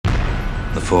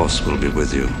The Force will be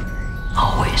with you.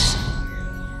 Always.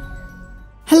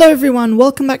 Hello everyone,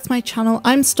 welcome back to my channel.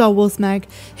 I'm Star Wars Meg,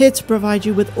 here to provide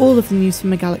you with all of the news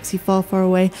from a galaxy far, far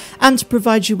away, and to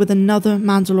provide you with another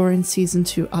Mandalorian Season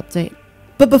 2 update.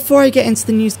 But before I get into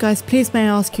the news guys, please may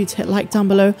I ask you to hit like down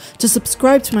below, to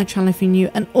subscribe to my channel if you're new,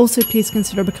 and also please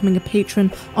consider becoming a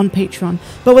patron on Patreon.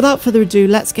 But without further ado,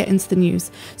 let's get into the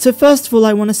news. So first of all,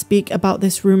 I want to speak about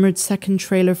this rumoured second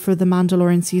trailer for The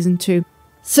Mandalorian Season 2.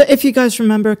 So if you guys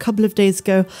remember, a couple of days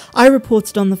ago, I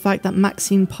reported on the fact that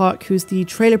Maxine Park, who's the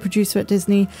trailer producer at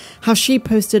Disney, how she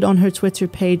posted on her Twitter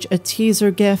page a teaser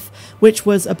gif, which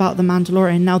was about The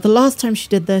Mandalorian. Now, the last time she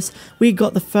did this, we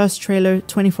got the first trailer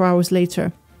 24 hours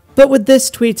later. But with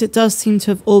this tweet, it does seem to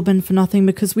have all been for nothing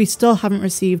because we still haven't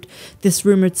received this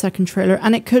rumoured second trailer,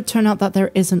 and it could turn out that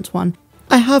there isn't one.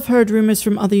 I have heard rumours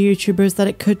from other YouTubers that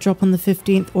it could drop on the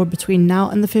 15th or between now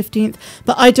and the 15th,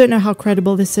 but I don't know how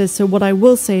credible this is, so what I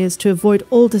will say is to avoid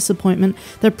all disappointment,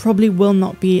 there probably will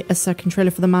not be a second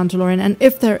trailer for The Mandalorian, and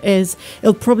if there is,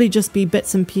 it'll probably just be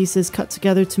bits and pieces cut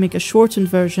together to make a shortened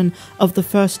version of the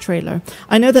first trailer.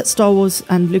 I know that Star Wars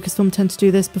and Lucasfilm tend to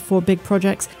do this before big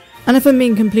projects, and if I'm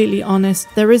being completely honest,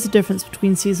 there is a difference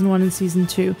between Season 1 and Season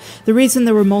 2. The reason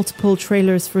there were multiple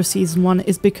trailers for Season 1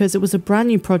 is because it was a brand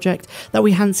new project that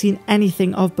we hadn't seen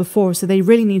anything of before, so they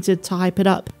really needed to hype it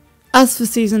up. As for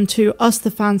Season 2, us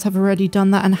the fans have already done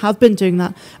that and have been doing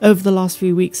that over the last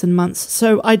few weeks and months,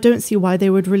 so I don't see why they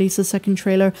would release a second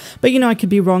trailer, but you know, I could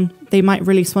be wrong, they might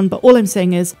release one, but all I'm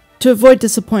saying is, to avoid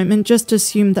disappointment, just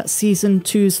assume that Season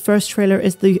 2's first trailer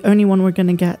is the only one we're going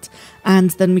to get,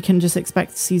 and then we can just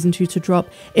expect Season 2 to drop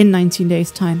in 19 days'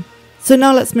 time. So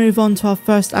now let's move on to our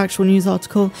first actual news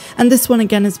article, and this one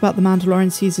again is about The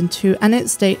Mandalorian Season 2, and it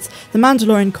states, The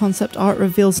Mandalorian concept art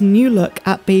reveals new look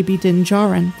at baby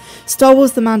Djarin. Star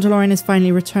Wars The Mandalorian is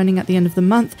finally returning at the end of the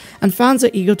month, and fans are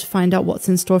eager to find out what's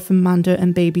in store for Mando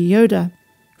and Baby Yoda.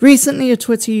 Recently, a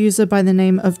Twitter user by the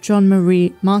name of John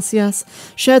Marie Marcias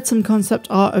shared some concept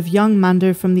art of young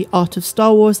Mando from the Art of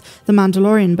Star Wars, The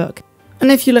Mandalorian book.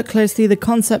 And if you look closely, the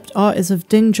concept art is of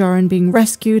Din Djarin being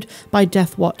rescued by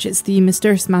Death Watch. It's the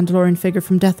mysterious Mandalorian figure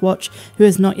from Death Watch who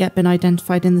has not yet been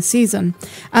identified in the season.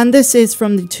 And this is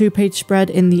from the 2-page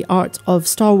spread in the Art of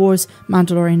Star Wars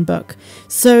Mandalorian book.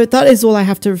 So that is all I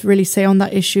have to really say on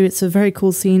that issue. It's a very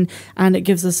cool scene and it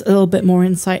gives us a little bit more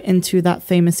insight into that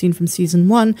famous scene from Season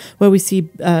 1 where we see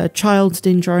child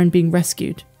Din Djarin being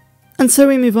rescued. And so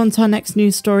we move on to our next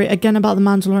news story, again about The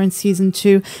Mandalorian Season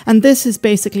 2, and this is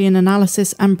basically an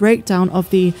analysis and breakdown of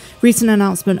the recent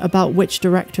announcement about which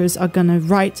directors are going to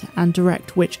write and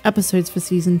direct which episodes for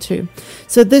Season 2.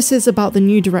 So this is about the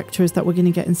new directors that we're going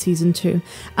to get in Season 2,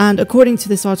 and according to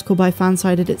this article by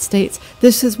Fansided, it states,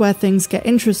 this is where things get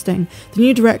interesting. The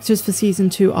new directors for Season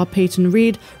 2 are Peyton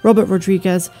Reed, Robert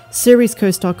Rodriguez, series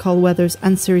co-star Carl Weathers,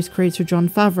 and series creator Jon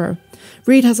Favreau.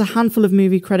 Reed has a handful of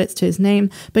movie credits to his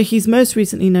name, but he's most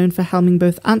recently known for helming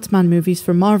both Ant-Man movies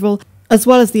for Marvel, as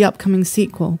well as the upcoming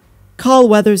sequel. Carl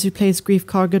Weathers, who plays Grief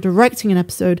Karga, directing an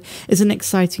episode is an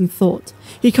exciting thought.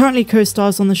 He currently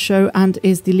co-stars on the show and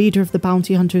is the leader of the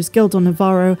Bounty Hunters Guild on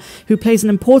Navarro, who plays an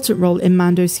important role in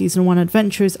Mando's Season 1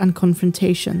 adventures and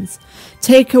confrontations.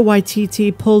 Taika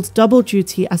Waititi pulled double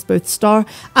duty as both star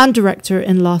and director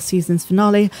in last season's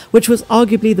finale, which was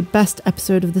arguably the best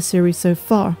episode of the series so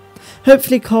far.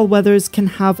 Hopefully Carl Weathers can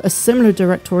have a similar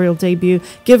directorial debut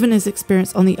given his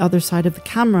experience on the other side of the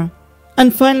camera.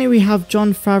 And finally we have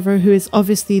Jon Favreau, who is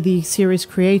obviously the series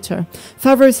creator.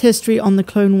 Favreau's history on the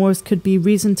Clone Wars could be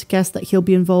reason to guess that he'll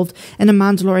be involved in a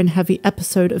Mandalorian heavy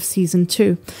episode of Season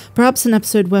 2. Perhaps an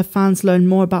episode where fans learn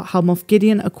more about how Moff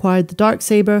Gideon acquired the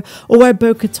Darksaber, or where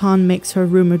Bo-Katan makes her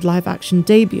rumoured live action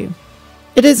debut.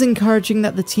 It is encouraging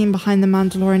that the team behind The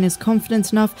Mandalorian is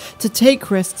confident enough to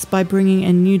take risks by bringing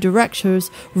in new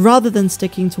directors rather than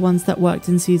sticking to ones that worked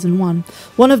in Season 1.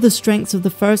 One of the strengths of the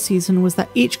first season was that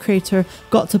each creator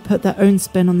got to put their own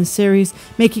spin on the series,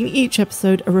 making each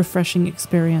episode a refreshing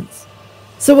experience.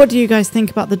 So what do you guys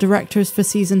think about the directors for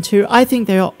Season 2? I think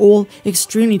they are all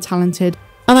extremely talented.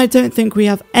 And I don't think we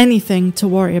have anything to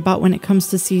worry about when it comes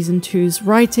to Season 2's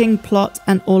writing, plot,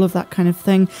 and all of that kind of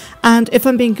thing. And if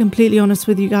I'm being completely honest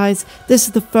with you guys, this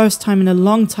is the first time in a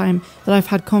long time that I've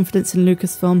had confidence in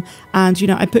Lucasfilm. And, you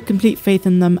know, I put complete faith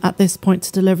in them at this point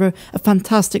to deliver a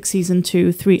fantastic Season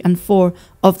 2, 3, and 4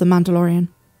 of The Mandalorian.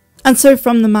 And so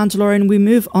from The Mandalorian, we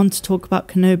move on to talk about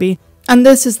Kenobi. And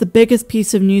this is the biggest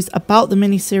piece of news about the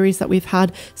miniseries that we've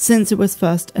had since it was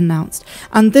first announced.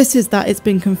 And this is that it's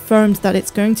been confirmed that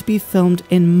it's going to be filmed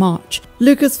in March.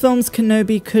 Lucasfilm's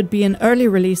Kenobi could be an earlier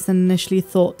release than initially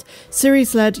thought.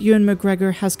 Series-led Ewan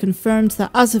McGregor has confirmed that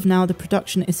as of now the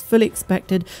production is fully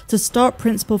expected to start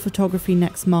principal photography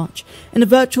next March. In a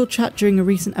virtual chat during a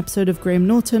recent episode of Graham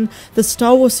Norton, the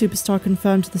Star Wars superstar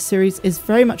confirmed the series is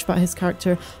very much about his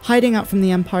character hiding out from the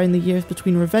Empire in the years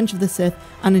between Revenge of the Sith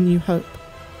and A New Hope.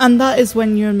 And that is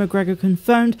when Ewan McGregor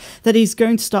confirmed that he's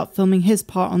going to start filming his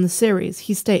part on the series.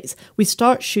 He states, "We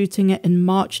start shooting it in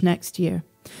March next year."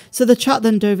 So the chat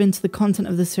then dove into the content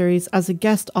of the series as a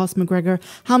guest asked McGregor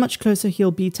how much closer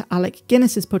he'll be to Alec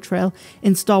Guinness's portrayal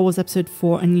in Star Wars Episode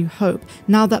 4 A New Hope,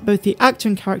 now that both the actor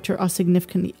and character are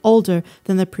significantly older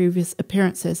than their previous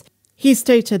appearances. He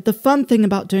stated, "The fun thing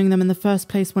about doing them in the first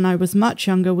place when I was much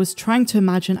younger was trying to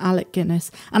imagine Alec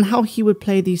Guinness and how he would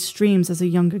play these streams as a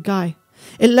younger guy.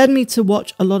 It led me to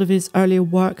watch a lot of his earlier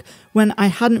work when I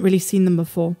hadn't really seen them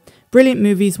before. Brilliant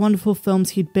movies, wonderful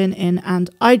films he'd been in, and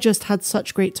I just had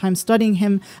such great time studying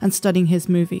him and studying his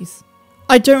movies."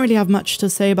 I don't really have much to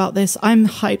say about this. I'm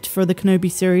hyped for the Kenobi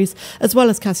series, as well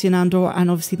as Cassian Andor and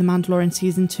obviously the Mandalorian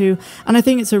Season 2, and I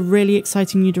think it's a really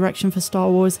exciting new direction for Star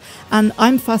Wars, and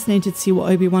I'm fascinated to see what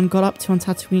Obi-Wan got up to on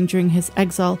Tatooine during his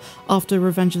exile after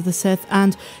Revenge of the Sith,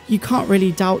 and you can't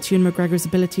really doubt Ewan McGregor's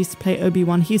abilities to play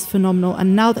Obi-Wan. He's phenomenal,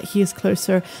 and now that he is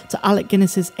closer to Alec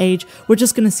Guinness's age, we're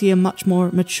just going to see a much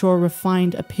more mature,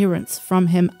 refined appearance from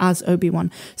him as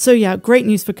Obi-Wan. So yeah, great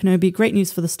news for Kenobi, great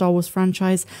news for the Star Wars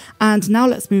franchise, and now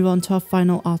let's move on to our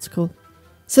final article.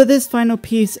 So this final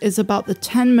piece is about the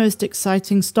 10 most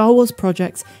exciting Star Wars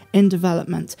projects in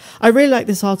development. I really like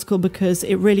this article because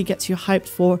it really gets you hyped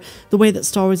for the way that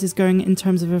Star Wars is going in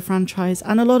terms of a franchise,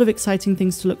 and a lot of exciting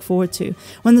things to look forward to.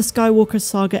 When the Skywalker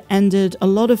saga ended, a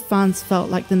lot of fans felt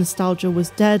like the nostalgia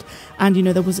was dead and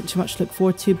there wasn't too much to look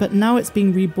forward to, but now it's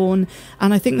being reborn,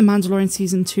 and I think the Mandalorian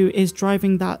Season 2 is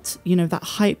driving that, that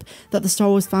hype that the Star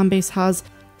Wars fan base has.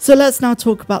 So let's now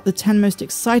talk about the 10 most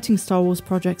exciting Star Wars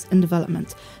projects in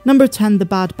development. Number 10, The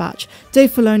Bad Batch. Dave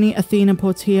Filoni, Athena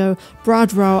Portillo,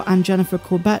 Brad Rau and Jennifer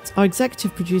Corbett are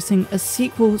executive producing a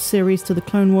sequel series to The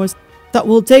Clone Wars that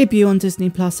will debut on Disney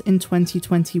Plus in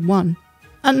 2021.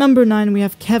 At number 9, we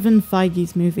have Kevin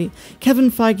Feige's movie.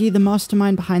 Kevin Feige, the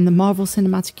mastermind behind the Marvel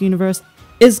Cinematic Universe,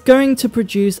 is going to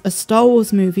produce a Star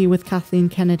Wars movie with Kathleen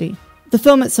Kennedy. The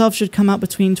film itself should come out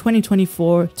between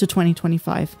 2024 to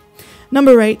 2025.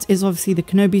 Number 8 is obviously the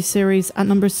Kenobi series. At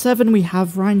number 7 we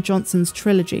have Rian Johnson's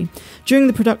trilogy. During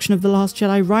the production of The Last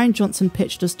Jedi, Rian Johnson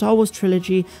pitched a Star Wars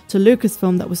trilogy to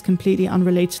Lucasfilm that was completely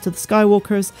unrelated to the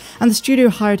Skywalkers, and the studio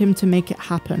hired him to make it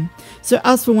happen. So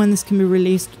as for when this can be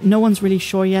released, no one's really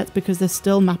sure yet because they're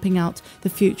still mapping out the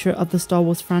future of the Star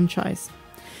Wars franchise.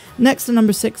 Next at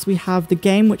number 6 we have the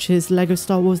game, which is LEGO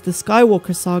Star Wars The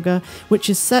Skywalker Saga, which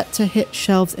is set to hit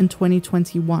shelves in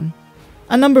 2021.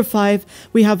 At number 5,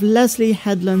 we have Leslie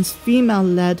Headland's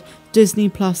female-led Disney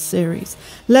Plus series.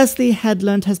 Leslie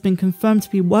Headland has been confirmed to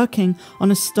be working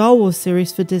on a Star Wars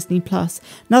series for Disney Plus.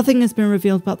 Nothing has been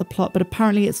revealed about the plot, but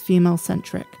apparently it's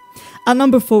female-centric. At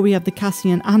number 4, we have the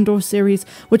Cassian Andor series,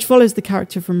 which follows the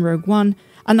character from Rogue One.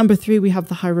 At number 3, we have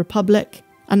the High Republic.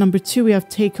 At number 2, we have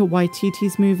Taika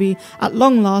Waititi's movie. At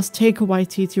long last, Taika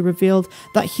Waititi revealed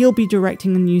that he'll be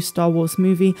directing a new Star Wars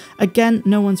movie. Again,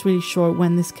 no one's really sure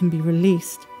when this can be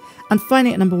released. And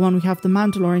finally, at number 1, we have The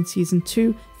Mandalorian Season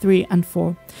 2, 3 and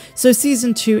 4. So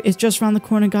Season 2 is just around the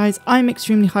corner, guys. I'm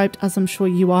extremely hyped, as I'm sure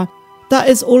you are. That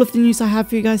is all of the news I have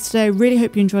for you guys today. I really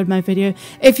hope you enjoyed my video.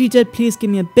 If you did, please give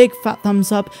me a big fat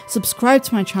thumbs up, subscribe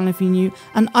to my channel if you're new,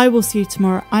 and I will see you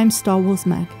tomorrow. I'm Star Wars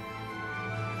Meg.